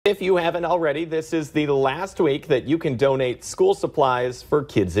If you haven't already, this is the last week that you can donate school supplies for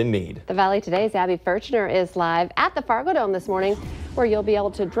kids in need. The Valley Today's Abby Furchner is live at the Fargo Dome this morning, where you'll be able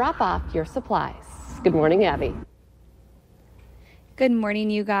to drop off your supplies. Good morning, Abby. Good morning,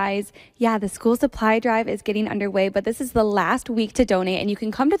 you guys. Yeah, the school supply drive is getting underway, but this is the last week to donate, and you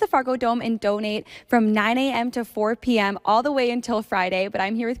can come to the Fargo Dome and donate from 9 a.m. to 4 p.m. all the way until Friday. But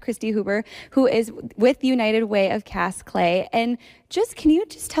I'm here with Christy Huber, who is with United Way of Cast Clay. And can you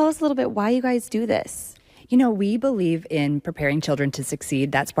just tell us a little bit why you guys do this? You know, we believe in preparing children to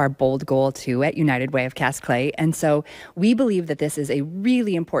succeed. That's our bold goal, too, at United Way of Cast Clay. And so we believe that this is a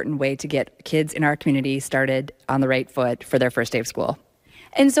really important way to get kids in our community started on the right foot for their first day of school.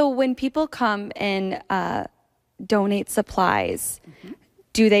 And so when people come and donate supplies,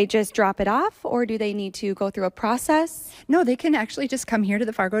 do they just drop it off, or do they need to go through a process? No, they can actually just come here to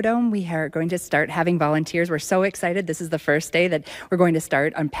the Fargo Dome. We are going to start having volunteers. We're so excited. This is the first day that we're going to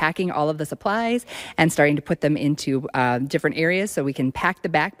start unpacking all of the supplies and starting to put them into different areas so we can pack the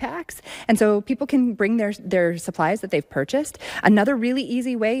backpacks. And so people can bring their supplies that they've purchased. Another really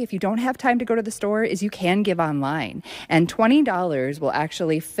easy way, if you don't have time to go to the store, is you can give online. And $20 will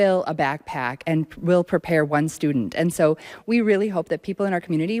actually fill a backpack and will prepare one student. And so we really hope that people in our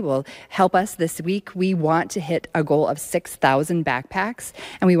community will help us this week. We want to hit a goal of 6,000 backpacks,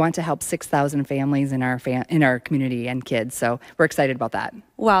 and we want to help 6,000 families in our community and kids. So we're excited about that.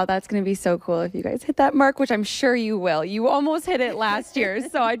 Wow, that's going to be so cool if you guys hit that mark, which I'm sure you will. You almost hit it last year,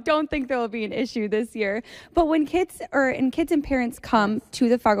 so I don't think there will be an issue this year. But when kids and parents come to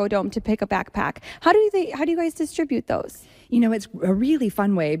the Fargo Dome to pick a backpack, how do you guys distribute those? You know, it's a really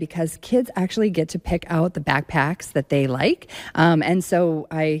fun way because kids actually get to pick out the backpacks that they like. And so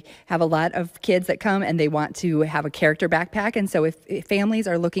I have a lot of kids that come and they want to have a character backpack. And so if families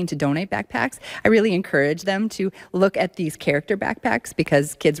are looking to donate backpacks, I really encourage them to look at these character backpacks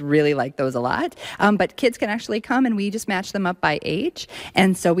because kids really like those a lot. But kids can actually come and we just match them up by age.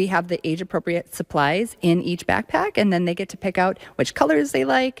 And so we have the age-appropriate supplies in each backpack, and then they get to pick out which colors they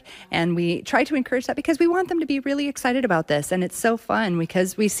like. And we try to encourage that because we want them to be really excited about this. And it's so fun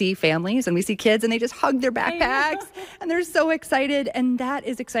because we see families and we see kids and they just hug their backpacks and they're so excited. And that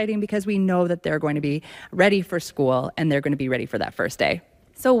is exciting because we know that they're going to be ready for school and they're going to be ready for that first day.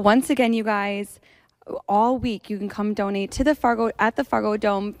 So once again, you guys, all week you can come donate to the Fargo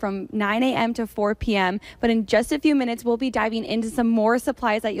Dome from 9 a.m. to 4 p.m. But in just a few minutes, we'll be diving into some more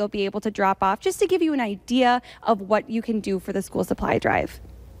supplies that you'll be able to drop off just to give you an idea of what you can do for the school supply drive.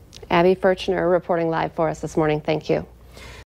 Abby Furchner reporting live for us this morning. Thank you.